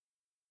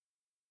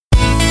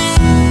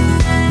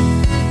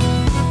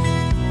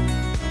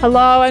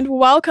Hello and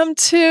welcome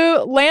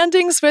to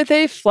Landings with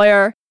a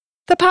Flare,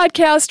 the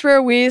podcast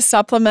where we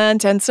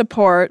supplement and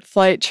support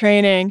flight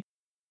training.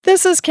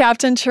 This is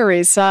Captain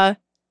Teresa.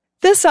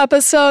 This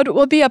episode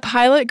will be a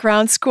pilot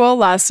ground school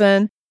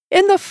lesson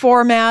in the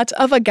format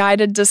of a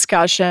guided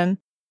discussion.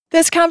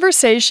 This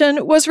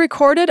conversation was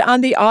recorded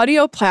on the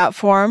audio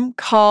platform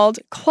called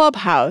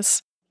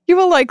Clubhouse. You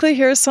will likely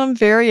hear some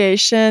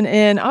variation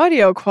in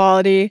audio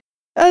quality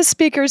as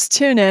speakers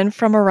tune in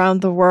from around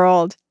the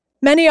world.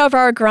 Many of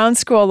our ground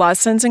school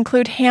lessons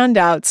include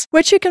handouts,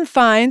 which you can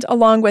find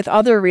along with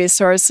other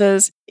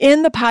resources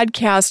in the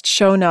podcast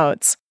show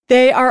notes.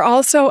 They are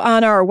also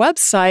on our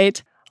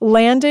website,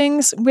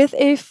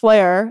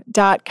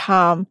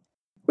 landingswithaflare.com.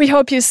 We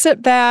hope you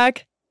sit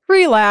back,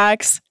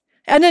 relax,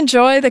 and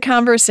enjoy the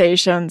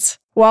conversations.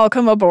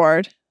 Welcome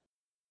aboard.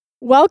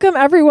 Welcome,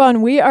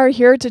 everyone. We are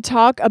here to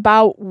talk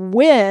about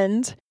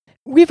wind.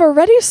 We've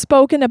already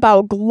spoken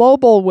about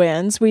global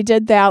winds. We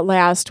did that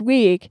last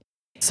week.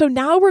 So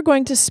now we're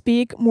going to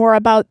speak more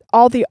about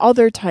all the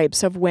other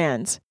types of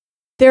winds.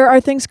 There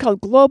are things called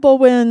global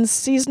winds,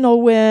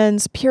 seasonal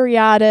winds,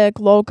 periodic,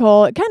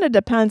 local. It kind of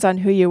depends on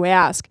who you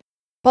ask.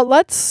 But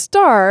let's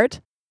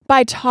start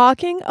by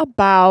talking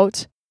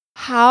about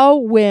how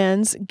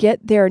winds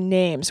get their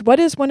names. What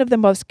is one of the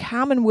most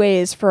common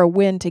ways for a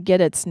wind to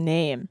get its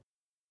name?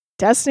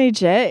 Destiny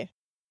J.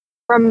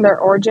 From their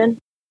origin?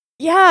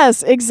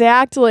 Yes,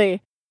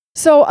 exactly.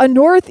 So a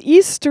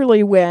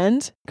northeasterly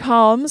wind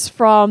comes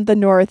from the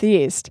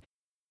northeast,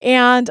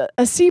 and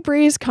a sea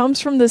breeze comes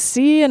from the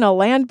sea, and a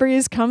land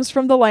breeze comes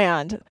from the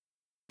land.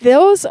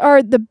 Those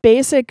are the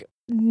basic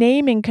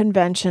naming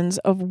conventions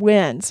of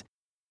winds.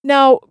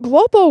 Now,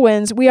 global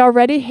winds we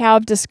already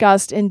have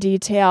discussed in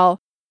detail,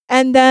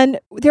 and then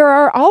there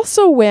are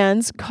also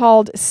winds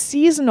called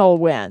seasonal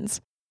winds.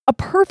 A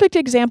perfect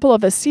example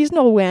of a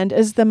seasonal wind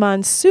is the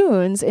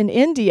monsoons in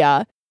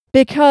India,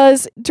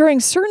 because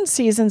during certain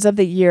seasons of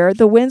the year,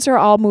 the winds are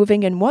all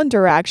moving in one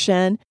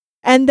direction,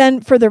 and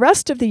then for the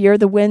rest of the year,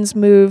 the winds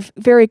move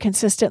very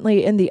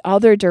consistently in the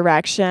other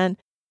direction.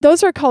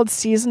 Those are called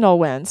seasonal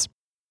winds.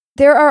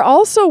 There are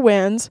also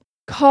winds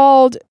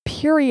called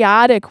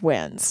periodic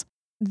winds.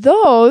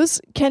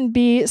 Those can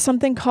be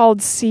something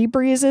called sea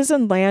breezes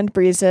and land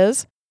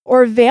breezes,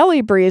 or valley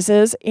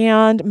breezes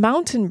and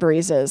mountain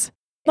breezes.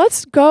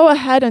 Let's go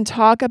ahead and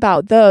talk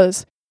about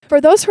those. For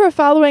those who are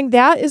following,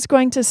 that is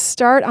going to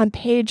start on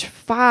page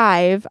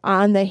 5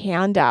 on the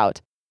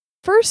handout.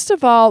 First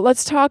of all,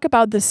 let's talk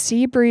about the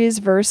sea breeze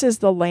versus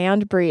the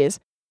land breeze.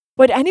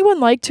 Would anyone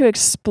like to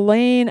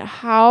explain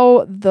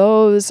how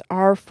those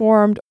are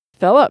formed?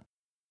 Philip?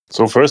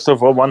 So first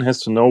of all, one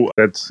has to know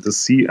that the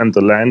sea and the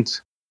land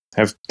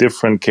have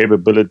different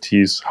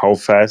capabilities, how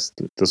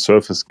fast the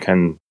surface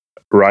can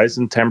rise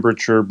in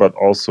temperature, but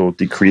also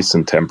decrease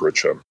in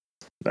temperature.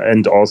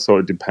 And also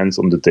it depends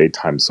on the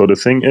daytime. So the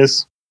thing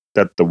is,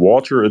 that the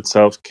water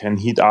itself can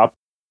heat up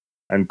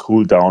and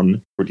cool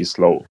down pretty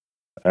slow,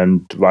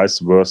 and vice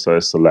versa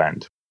as the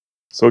land.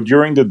 So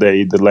during the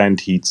day, the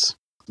land heats,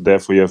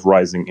 therefore you have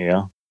rising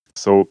air.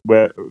 So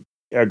where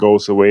air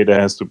goes away,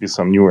 there has to be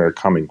some new air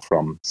coming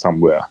from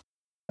somewhere.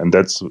 And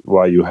that's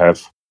why you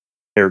have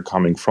air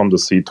coming from the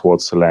sea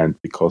towards the land,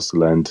 because the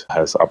land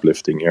has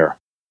uplifting air.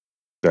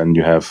 Then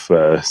you have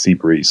sea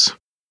breeze.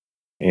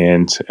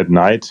 And at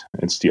night,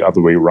 it's the other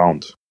way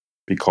around,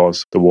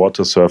 because the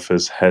water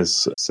surface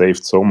has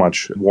saved so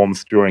much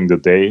warmth during the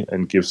day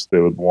and gives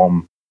the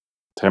warm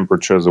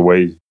temperatures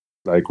away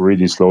like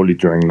really slowly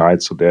during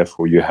night. So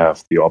therefore you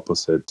have the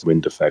opposite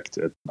wind effect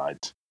at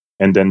night.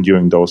 And then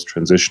during those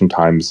transition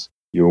times,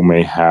 you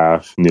may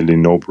have nearly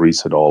no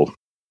breeze at all.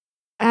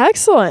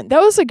 Excellent.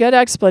 That was a good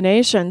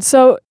explanation.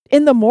 So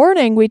in the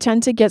morning, we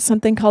tend to get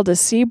something called a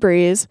sea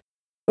breeze,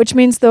 which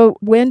means the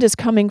wind is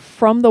coming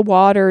from the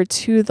water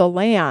to the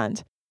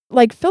land.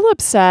 Like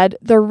Philip said,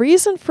 the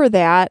reason for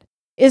that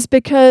is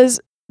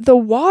because the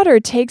water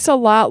takes a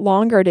lot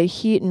longer to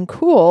heat and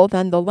cool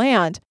than the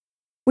land.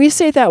 We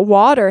say that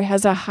water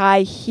has a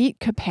high heat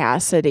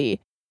capacity.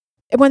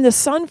 When the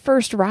sun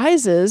first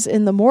rises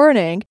in the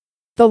morning,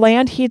 the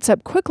land heats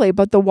up quickly,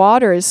 but the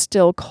water is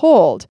still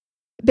cold.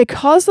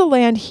 Because the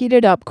land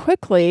heated up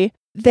quickly,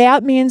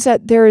 that means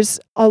that there's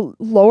a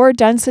lower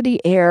density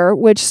air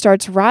which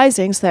starts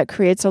rising, so that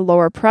creates a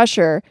lower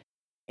pressure.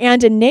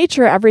 And in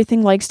nature,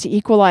 everything likes to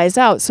equalize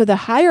out. So the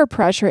higher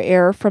pressure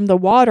air from the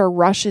water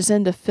rushes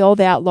in to fill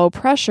that low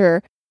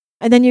pressure.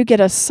 And then you get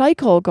a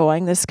cycle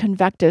going, this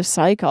convective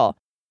cycle.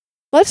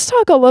 Let's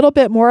talk a little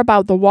bit more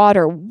about the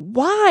water.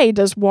 Why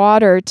does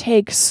water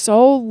take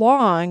so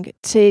long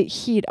to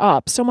heat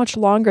up, so much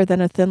longer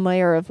than a thin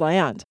layer of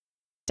land?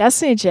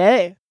 Destiny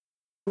J.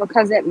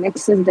 Because it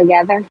mixes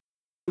together,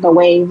 the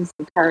waves,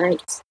 the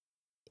currents.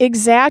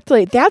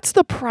 Exactly. That's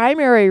the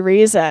primary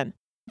reason.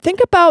 Think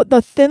about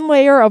the thin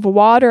layer of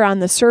water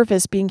on the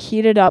surface being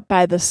heated up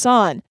by the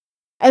sun.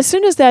 As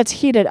soon as that's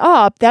heated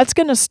up, that's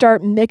going to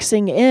start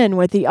mixing in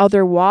with the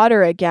other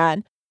water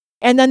again.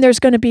 And then there's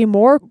going to be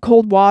more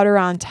cold water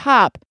on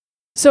top.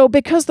 So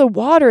because the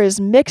water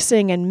is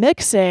mixing and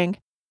mixing,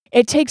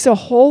 It takes a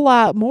whole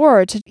lot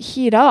more to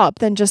heat up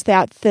than just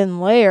that thin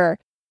layer.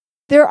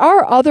 There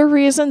are other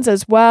reasons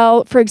as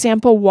well. For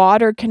example,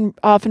 water can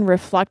often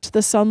reflect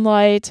the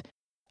sunlight.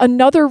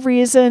 Another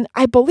reason,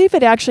 I believe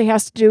it actually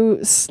has to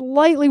do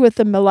slightly with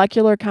the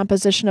molecular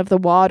composition of the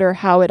water,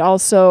 how it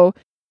also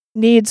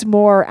needs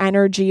more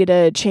energy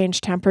to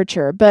change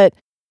temperature. But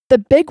the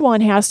big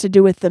one has to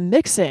do with the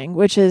mixing,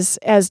 which is,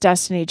 as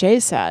Destiny J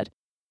said.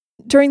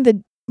 During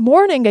the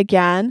morning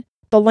again,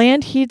 the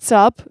land heats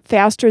up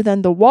faster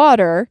than the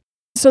water,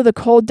 so the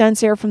cold,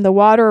 dense air from the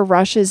water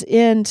rushes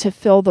in to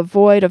fill the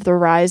void of the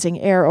rising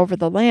air over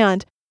the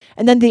land.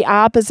 And then the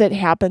opposite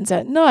happens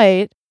at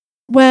night.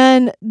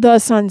 When the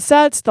sun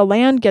sets, the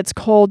land gets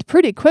cold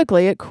pretty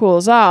quickly. It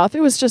cools off.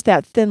 It was just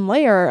that thin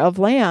layer of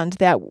land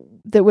that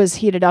was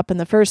heated up in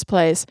the first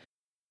place.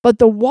 But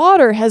the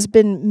water has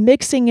been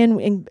mixing in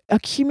and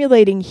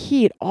accumulating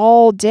heat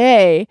all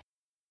day.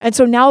 And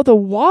so now the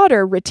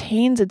water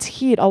retains its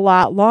heat a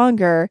lot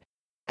longer.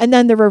 And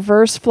then the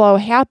reverse flow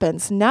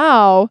happens.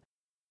 Now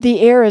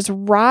the air is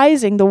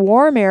rising, the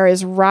warm air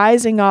is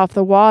rising off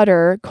the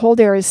water, cold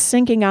air is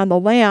sinking on the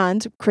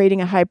land,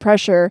 creating a high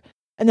pressure,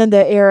 and then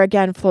the air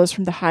again flows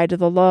from the high to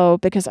the low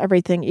because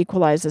everything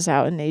equalizes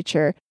out in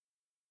nature.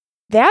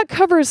 That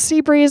covers sea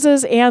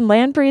breezes and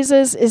land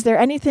breezes. Is there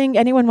anything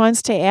anyone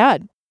wants to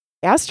add?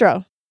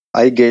 Astro.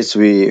 I guess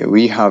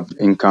we have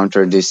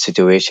encountered this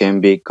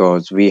situation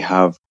because we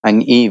have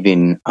an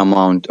even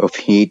amount of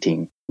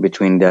heating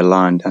between the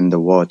land and the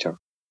water,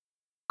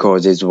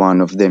 causes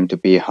one of them to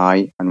be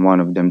high and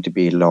one of them to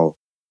be low.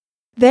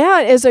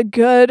 That is a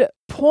good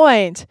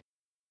point.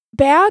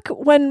 Back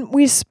when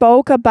we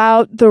spoke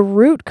about the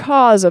root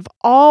cause of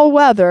all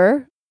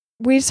weather,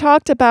 we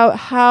talked about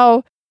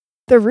how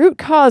the root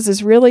cause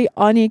is really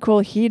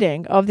unequal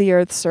heating of the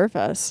Earth's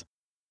surface.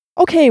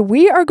 Okay,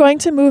 we are going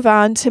to move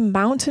on to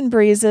mountain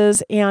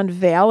breezes and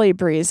valley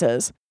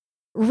breezes.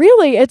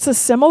 Really, it's a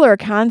similar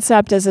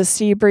concept as a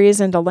sea breeze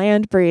and a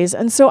land breeze,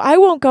 and so I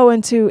won't go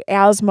into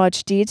as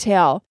much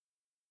detail.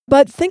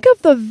 But think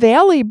of the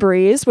valley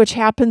breeze, which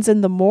happens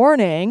in the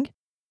morning,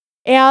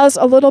 as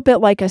a little bit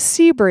like a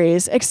sea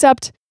breeze,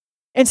 except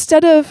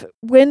instead of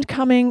wind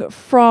coming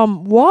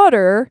from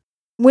water,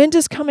 wind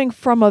is coming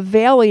from a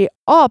valley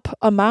up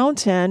a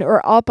mountain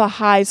or up a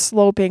high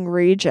sloping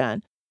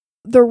region.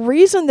 The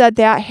reason that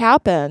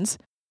happens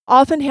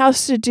often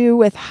has to do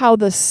with how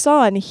the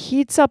sun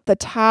heats up the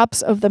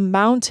tops of the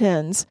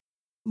mountains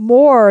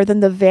more than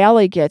the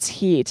valley gets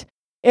heat.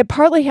 It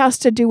partly has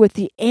to do with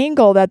the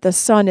angle that the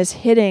sun is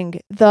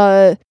hitting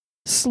the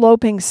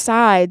sloping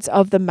sides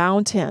of the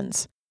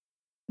mountains.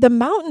 The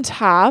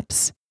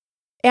mountaintops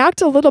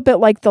act a little bit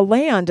like the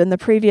land in the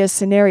previous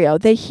scenario.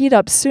 They heat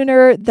up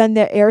sooner, then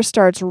the air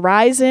starts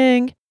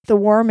rising, the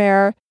warm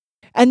air,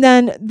 and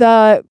then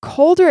the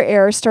colder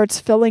air starts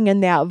filling in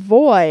that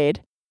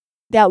void,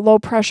 that low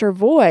pressure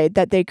void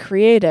that they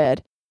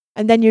created,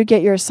 and then you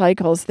get your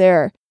cycles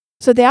there.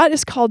 So that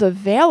is called a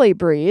valley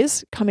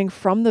breeze, coming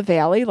from the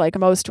valley, like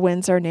most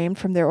winds are named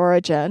from their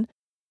origin.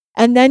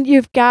 And then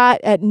you've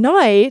got at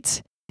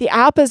night, the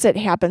opposite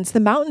happens. The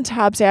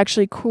mountaintops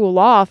actually cool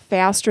off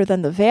faster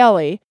than the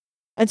valley.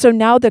 And so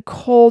now the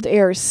cold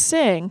air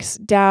sinks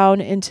down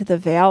into the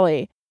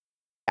valley.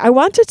 I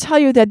want to tell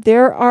you that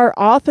there are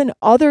often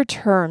other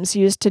terms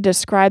used to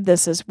describe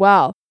this as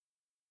well.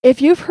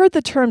 If you've heard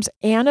the terms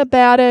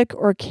anabatic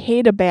or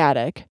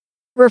katabatic,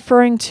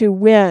 referring to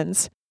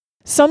winds,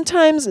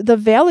 sometimes the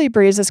valley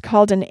breeze is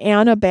called an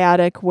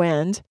anabatic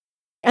wind,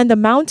 and the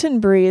mountain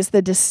breeze,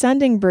 the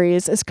descending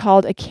breeze, is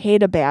called a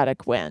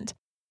katabatic wind.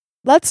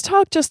 Let's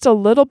talk just a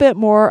little bit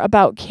more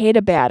about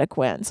katabatic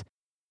winds.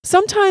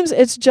 Sometimes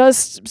it's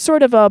just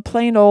sort of a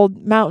plain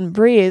old mountain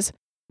breeze,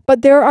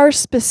 but there are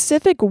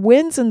specific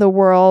winds in the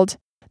world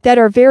that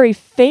are very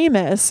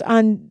famous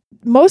on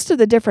most of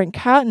the different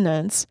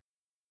continents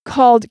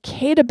called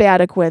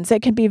katabatic winds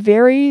that can be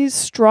very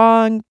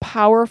strong,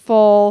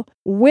 powerful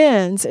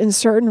winds in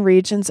certain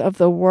regions of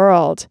the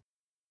world.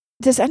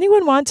 Does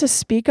anyone want to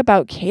speak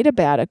about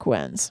katabatic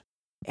winds?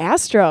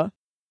 Astro.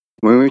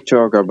 When we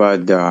talk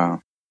about the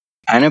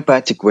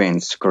anabatic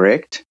winds,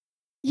 correct?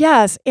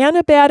 Yes,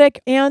 anabatic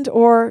and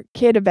or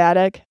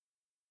katabatic.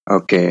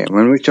 Okay,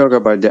 when we talk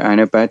about the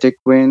anabatic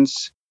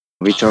winds,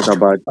 we talk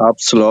about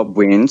upslope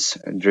winds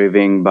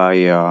driven by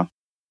a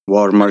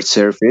warmer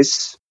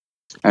surface.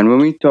 And when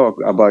we talk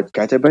about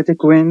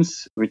katabatic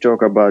winds, we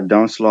talk about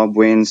downslope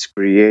winds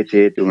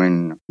created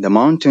when the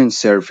mountain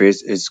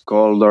surface is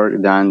colder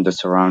than the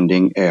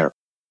surrounding air.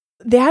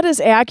 That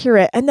is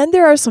accurate. And then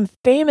there are some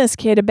famous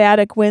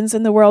katabatic winds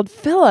in the world.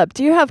 Philip,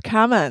 do you have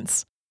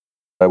comments?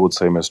 I would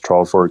say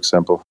Mistral, for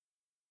example.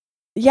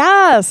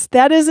 Yes,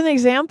 that is an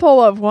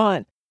example of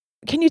one.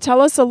 Can you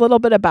tell us a little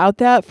bit about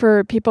that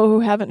for people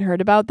who haven't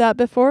heard about that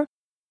before?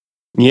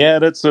 Yeah,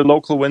 that's a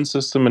local wind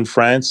system in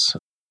France.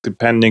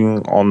 Depending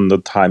on the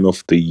time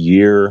of the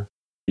year,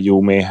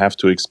 you may have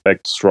to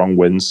expect strong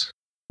winds.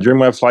 During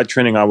my flight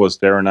training, I was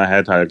there and I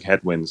had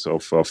headwinds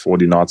of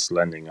 40 knots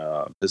landing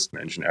a piston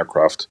engine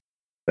aircraft.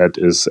 That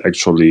is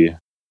actually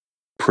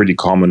pretty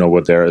common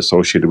over there,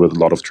 associated with a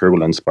lot of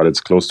turbulence, but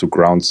it's close to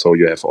ground, so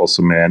you have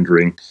also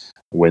meandering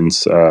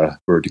winds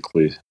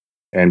vertically.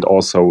 And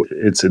also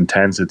its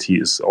intensity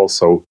is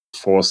also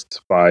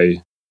forced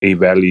by a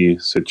valley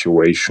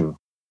situation.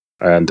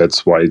 And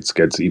that's why it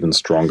gets even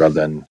stronger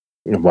than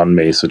one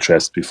may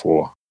suggest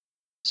before.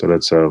 So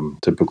that's a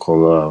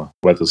typical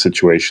weather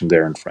situation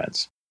there in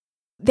France.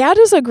 That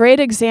is a great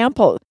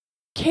example.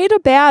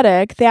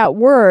 Katabatic, that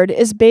word,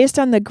 is based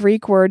on the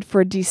Greek word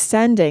for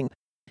descending.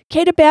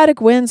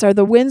 Katabatic winds are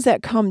the winds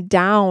that come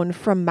down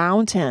from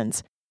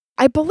mountains.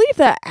 I believe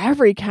that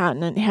every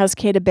continent has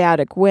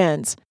katabatic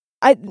winds.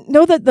 I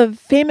know that the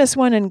famous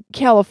one in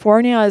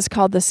California is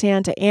called the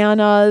Santa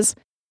Anas,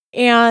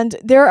 and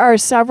there are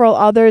several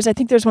others. I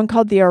think there's one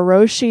called the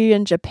Oroshi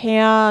in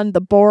Japan,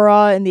 the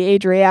Bora in the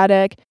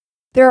Adriatic.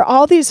 There are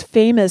all these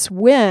famous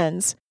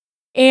winds,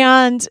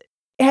 and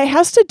it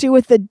has to do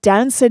with the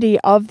density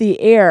of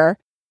the air.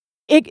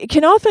 It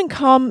can often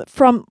come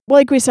from,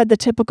 like we said, the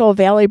typical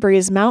valley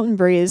breeze, mountain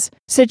breeze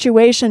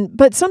situation,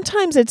 but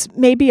sometimes it's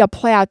maybe a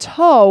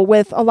plateau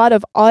with a lot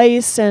of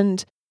ice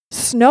and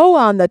snow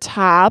on the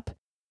top,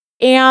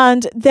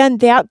 and then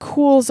that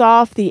cools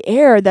off the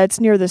air that's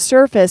near the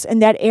surface,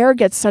 and that air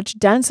gets such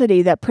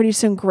density that pretty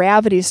soon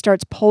gravity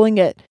starts pulling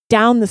it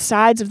down the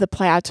sides of the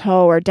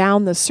plateau or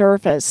down the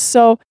surface.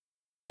 So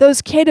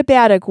those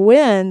katabatic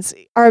winds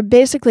are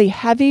basically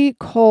heavy,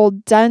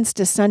 cold, dense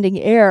descending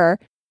air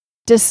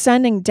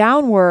descending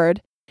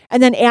downward.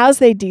 And then as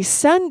they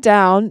descend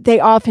down, they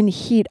often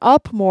heat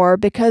up more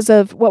because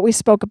of what we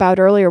spoke about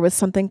earlier with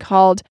something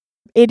called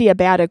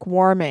adiabatic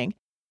warming.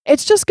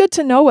 It's just good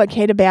to know what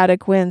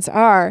katabatic winds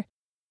are.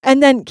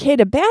 And then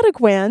katabatic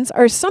winds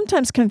are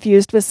sometimes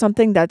confused with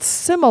something that's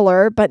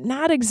similar but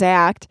not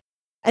exact,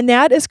 and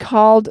that is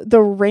called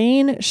the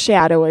rain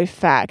shadow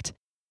effect.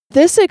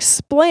 This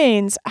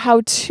explains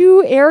how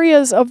two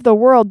areas of the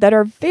world that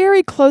are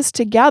very close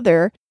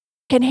together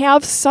can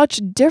have such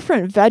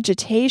different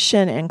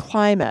vegetation and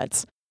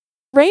climates.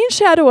 Rain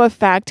shadow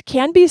effect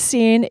can be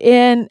seen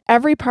in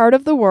every part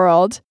of the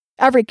world,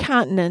 every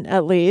continent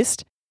at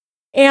least.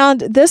 And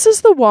this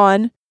is the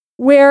one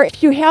where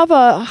if you have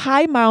a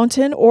high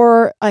mountain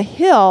or a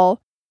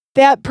hill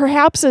that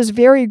perhaps is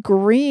very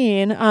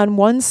green on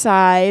one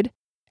side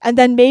and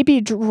then maybe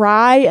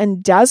dry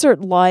and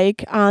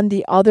desert-like on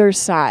the other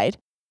side.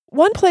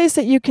 One place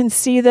that you can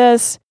see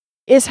this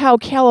is how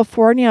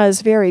California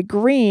is very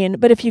green,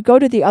 but if you go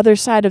to the other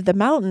side of the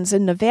mountains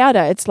in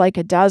Nevada, it's like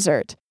a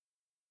desert.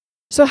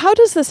 So how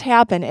does this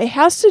happen? It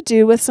has to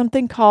do with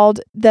something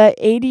called the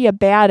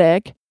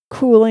adiabatic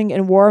cooling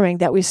and warming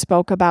that we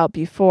spoke about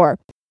before.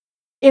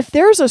 If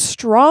there's a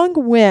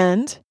strong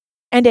wind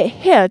and it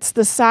hits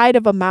the side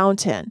of a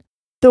mountain,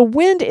 the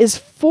wind is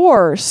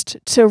forced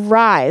to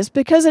rise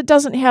because it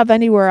doesn't have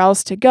anywhere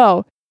else to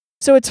go.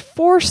 So it's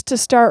forced to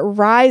start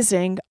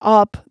rising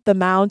up the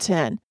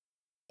mountain.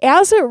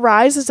 As it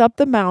rises up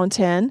the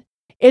mountain,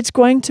 it's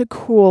going to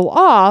cool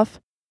off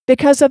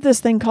because of this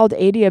thing called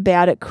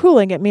adiabatic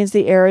cooling. It means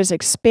the air is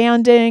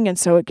expanding, and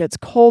so it gets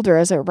colder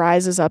as it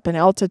rises up in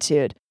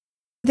altitude.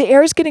 The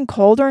air is getting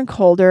colder and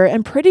colder,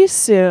 and pretty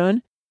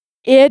soon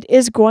it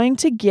is going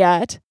to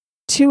get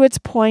to its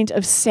point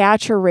of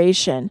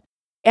saturation.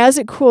 As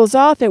it cools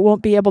off, it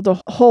won't be able to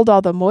hold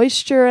all the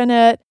moisture in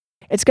it.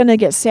 It's going to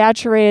get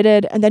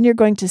saturated, and then you're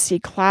going to see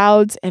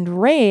clouds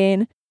and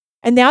rain.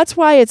 And that's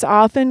why it's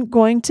often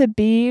going to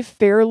be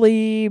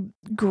fairly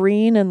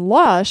green and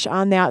lush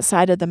on that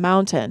side of the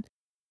mountain.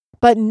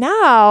 But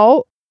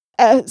now,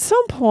 at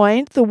some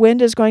point, the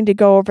wind is going to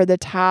go over the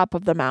top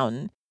of the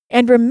mountain.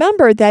 And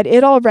remember that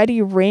it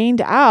already rained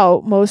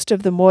out most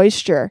of the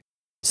moisture.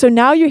 So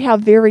now you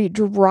have very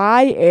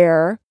dry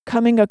air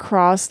coming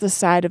across the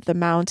side of the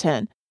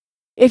mountain.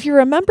 If you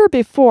remember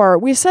before,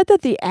 we said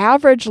that the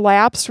average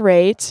lapse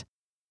rate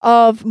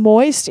of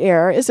moist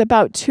air is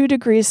about 2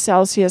 degrees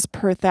Celsius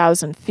per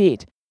 1,000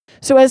 feet.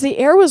 So as the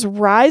air was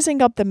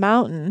rising up the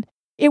mountain,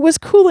 it was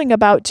cooling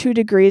about 2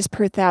 degrees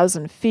per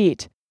 1,000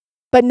 feet.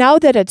 But now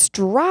that it's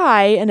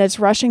dry and it's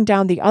rushing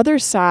down the other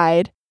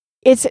side,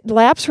 its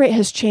lapse rate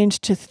has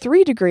changed to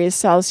 3 degrees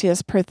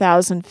Celsius per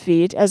 1,000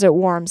 feet as it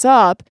warms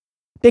up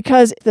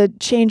because the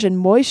change in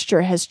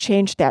moisture has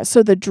changed that.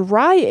 So the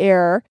dry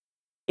air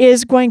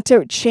is going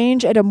to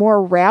change at a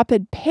more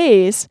rapid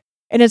pace,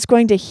 and it's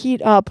going to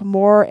heat up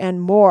more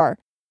and more.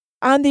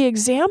 On the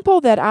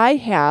example that I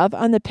have,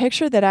 on the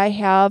picture that I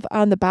have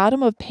on the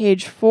bottom of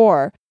page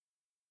 4,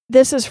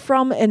 this is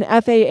from an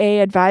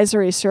FAA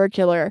advisory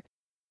circular.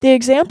 The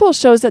example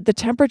shows that the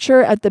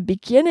temperature at the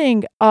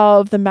beginning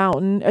of the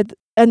mountain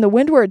and the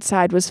windward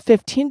side was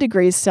 15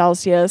 degrees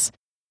Celsius,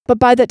 but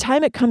by the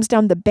time it comes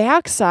down the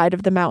back side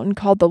of the mountain,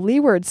 called the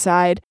leeward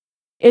side,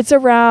 it's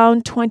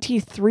around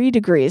 23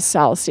 degrees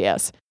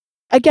Celsius.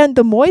 Again,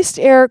 the moist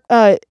air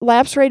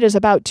lapse rate is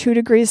about 2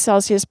 degrees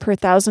Celsius per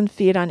 1,000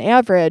 feet on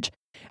average,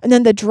 and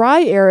then the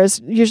dry air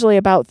is usually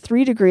about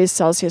 3 degrees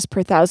Celsius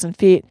per 1,000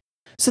 feet.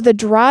 So the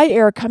dry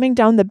air coming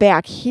down the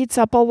back heats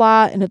up a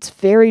lot, and it's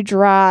very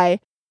dry,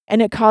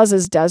 and it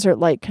causes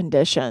desert-like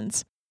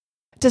conditions.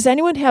 Does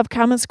anyone have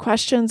comments,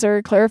 questions,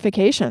 or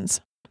clarifications?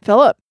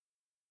 Philip?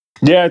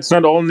 Yeah, it's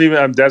not only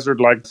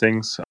desert-like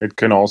things. It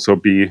can also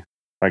be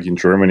like in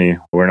Germany.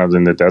 We're not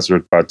in the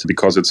desert, but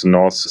because it's a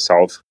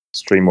north-south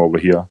stream over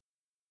here.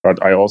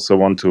 But I also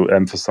want to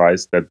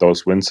emphasize that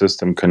those wind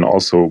systems can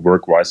also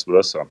work vice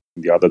versa,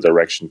 in the other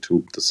direction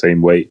too, the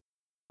same way.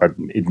 But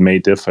it may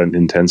differ in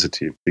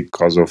intensity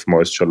because of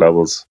moisture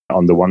levels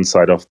on the one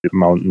side of the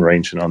mountain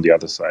range and on the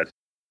other side.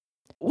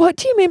 What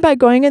do you mean by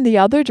going in the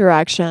other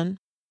direction?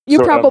 You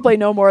So, probably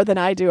know more than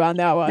I do on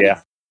that one.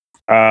 Yeah.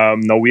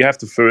 No, we have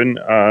the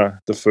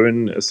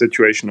föhn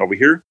situation over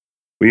here.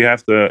 We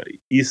have the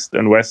east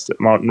and west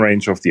mountain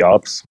range of the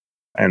Alps,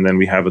 and then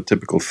we have a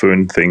typical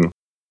föhn thing.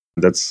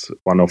 That's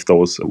one of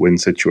those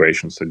wind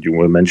situations that you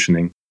were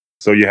mentioning.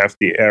 So you have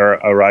the air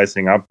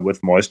rising up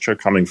with moisture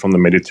coming from the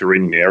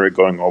Mediterranean area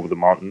going over the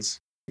mountains.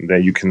 And there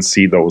you can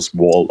see those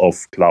wall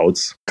of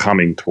clouds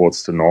coming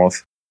towards the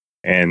north.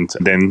 And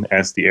then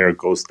as the air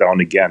goes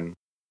down again,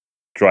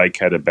 dry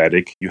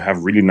katabatic, you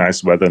have really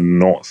nice weather in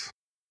the north.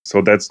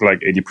 So that's like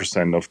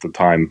 80% of the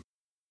time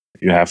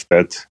you have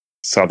that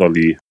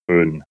southerly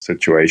föhn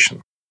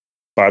situation.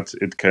 But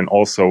it can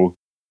also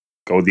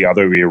go the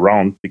other way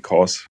around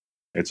because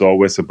it's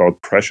always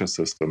about pressure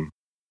system.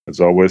 It's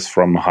always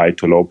from high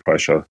to low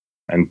pressure.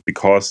 And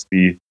because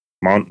the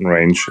mountain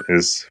range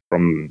is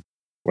from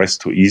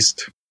west to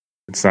east,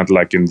 it's not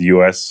like in the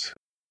US.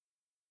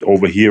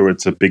 Over here,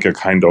 it's a bigger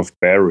kind of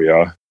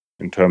barrier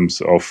in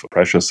terms of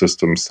pressure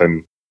systems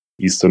than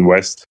east and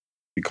west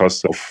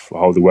because of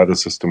how the weather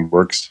system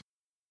works.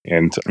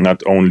 And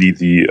not only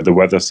the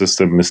weather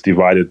system is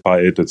divided by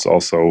it, it's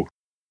also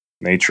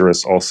nature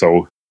is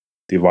also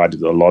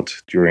divided a lot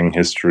during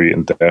history,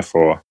 and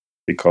therefore,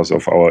 because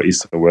of our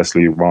east and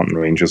westerly mountain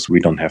ranges, we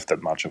don't have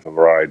that much of a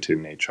variety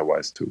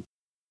nature-wise too.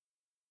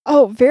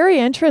 Oh, very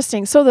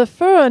interesting. So the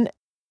föhn,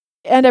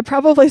 and I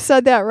probably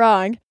said that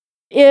wrong,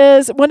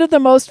 is one of the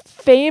most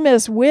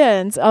famous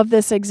winds of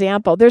this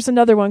example. There's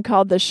another one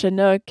called the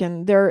Chinook,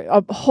 and there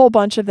are a whole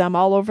bunch of them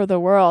all over the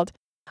world.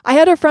 I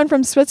had a friend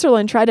from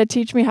Switzerland try to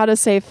teach me how to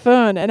say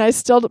föhn, and I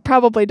still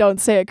probably don't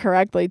say it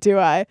correctly, do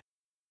I?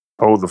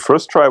 Oh, the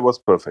first try was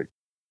perfect.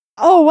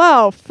 Oh,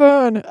 wow,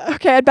 föhn.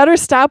 Okay, I'd better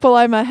stop while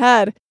I'm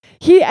ahead.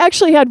 He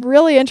actually had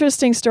really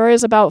interesting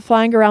stories about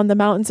flying around the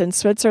mountains in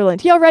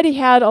Switzerland. He already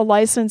had a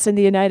license in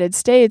the United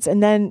States,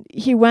 and then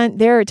he went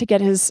there to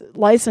get his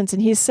license,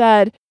 and he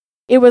said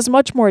it was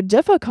much more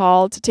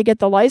difficult to get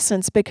the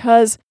license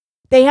because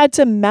they had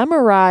to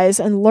memorize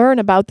and learn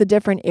about the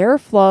different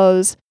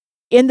airflows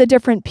in the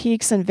different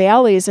peaks and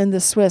valleys in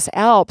the Swiss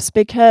Alps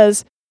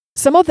because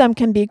some of them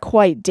can be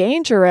quite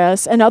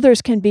dangerous and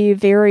others can be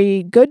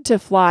very good to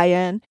fly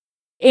in.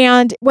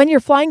 And when you're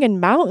flying in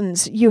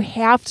mountains, you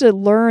have to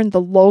learn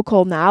the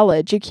local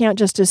knowledge. You can't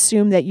just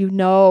assume that you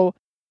know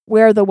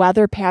where the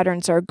weather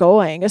patterns are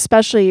going,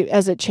 especially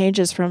as it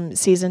changes from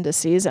season to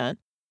season.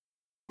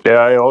 Yeah,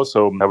 I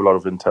also have a lot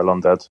of intel on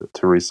that,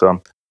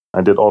 Teresa.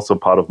 I did also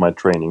part of my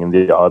training in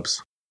the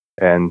Alps,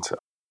 and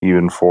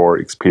even for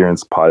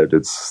experienced pilot,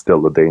 it's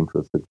still a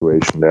dangerous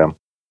situation there.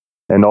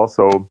 And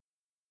also,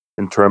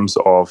 in terms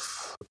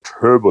of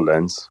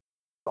turbulence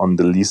on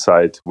the lee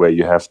side, where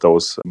you have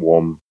those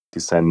warm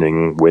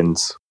descending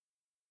winds,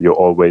 you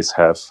always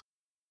have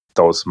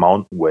those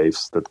mountain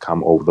waves that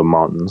come over the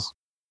mountains.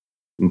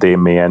 They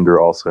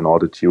meander also in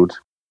altitude.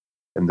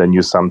 And then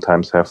you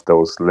sometimes have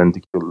those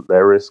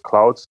lenticularis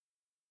clouds,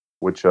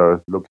 which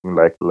are looking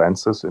like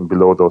lenses. And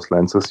below those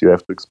lenses, you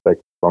have to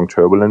expect strong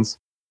turbulence.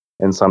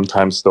 And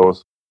sometimes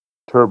those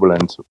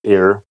turbulent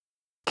air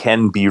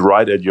can be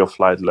right at your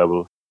flight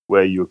level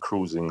where you're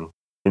cruising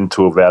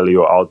into a valley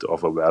or out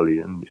of a valley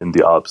in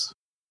the Alps.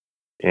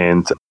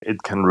 And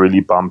it can really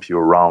bump you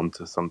around.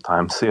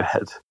 Sometimes your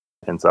head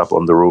ends up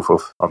on the roof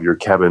of your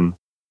cabin.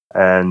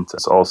 And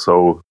it's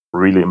also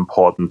really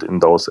important in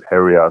those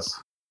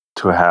areas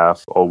to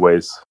have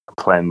always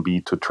a plan B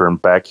to turn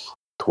back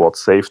towards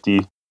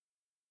safety.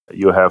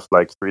 You have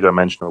like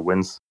three-dimensional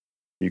winds.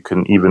 You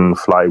can even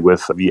fly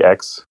with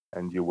VX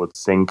and you would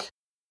sink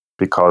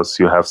because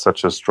you have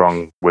such a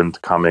strong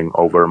wind coming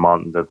over a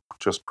mountain that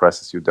just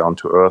presses you down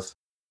to earth.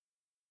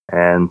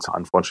 And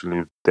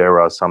unfortunately, there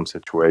are some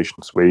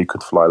situations where you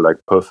could fly like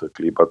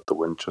perfectly, but the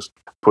wind just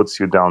puts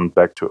you down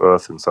back to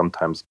earth, and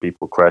sometimes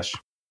people crash.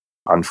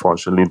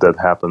 Unfortunately, that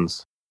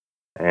happens.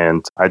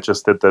 And I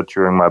just did that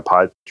during my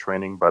pilot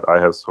training, but I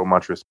have so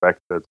much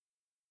respect that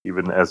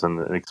even as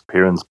an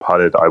experienced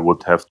pilot, I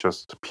would have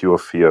just pure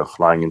fear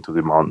flying into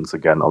the mountains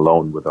again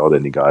alone without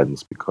any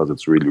guidance because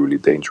it's really, really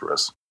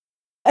dangerous.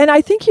 And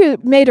I think you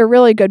made a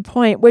really good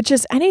point, which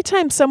is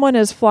anytime someone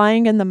is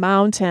flying in the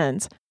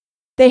mountains,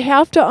 they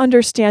have to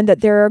understand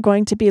that there are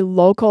going to be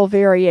local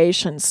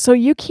variations. So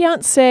you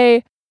can't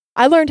say,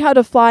 I learned how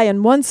to fly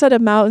in one set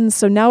of mountains,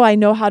 so now I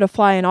know how to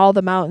fly in all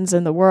the mountains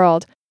in the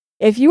world.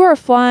 If you are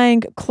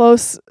flying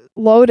close,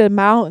 low to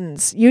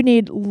mountains, you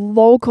need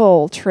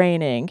local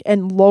training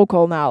and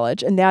local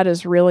knowledge, and that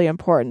is really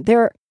important.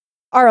 There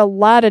are a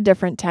lot of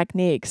different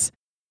techniques.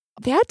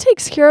 That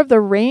takes care of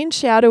the rain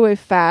shadow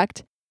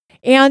effect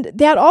And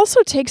that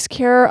also takes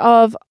care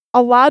of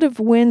a lot of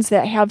winds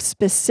that have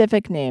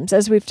specific names,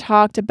 as we've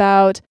talked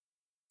about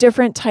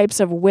different types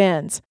of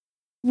winds.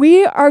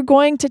 We are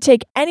going to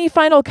take any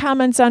final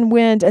comments on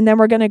wind, and then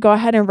we're going to go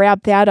ahead and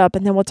wrap that up,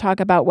 and then we'll talk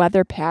about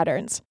weather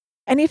patterns.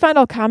 Any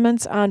final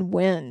comments on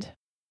wind?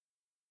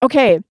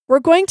 Okay,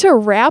 we're going to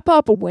wrap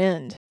up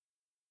wind.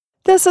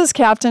 This is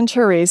Captain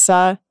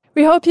Teresa.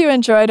 We hope you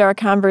enjoyed our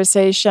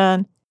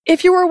conversation.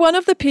 If you were one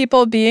of the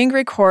people being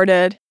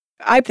recorded,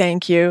 I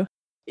thank you.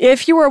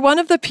 If you were one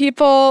of the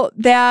people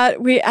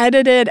that we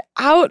edited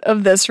out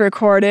of this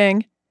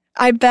recording,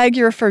 I beg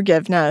your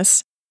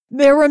forgiveness.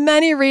 There were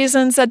many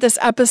reasons that this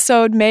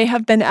episode may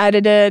have been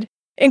edited,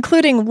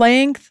 including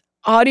length,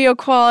 audio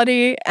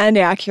quality, and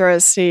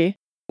accuracy.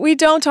 We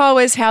don't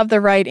always have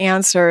the right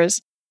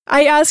answers.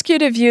 I ask you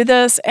to view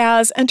this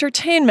as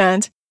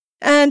entertainment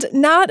and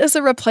not as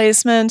a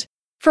replacement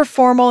for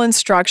formal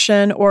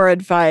instruction or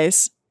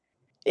advice.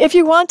 If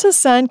you want to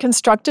send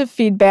constructive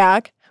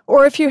feedback,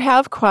 or if you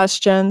have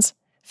questions,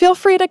 feel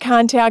free to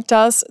contact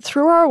us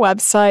through our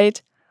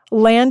website,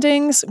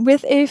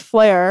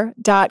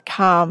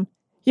 landingswithaflare.com.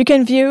 You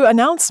can view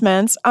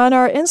announcements on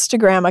our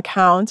Instagram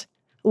account,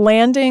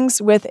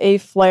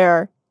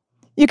 landingswithaflare.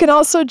 You can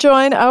also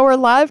join our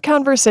live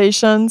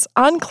conversations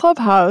on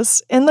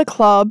Clubhouse in the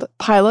club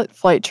Pilot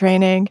Flight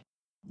Training.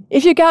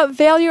 If you got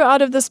value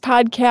out of this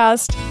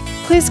podcast,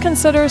 please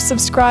consider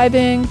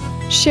subscribing,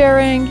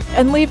 sharing,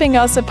 and leaving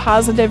us a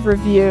positive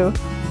review.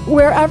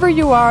 Wherever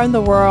you are in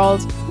the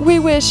world, we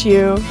wish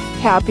you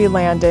happy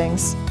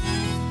landings.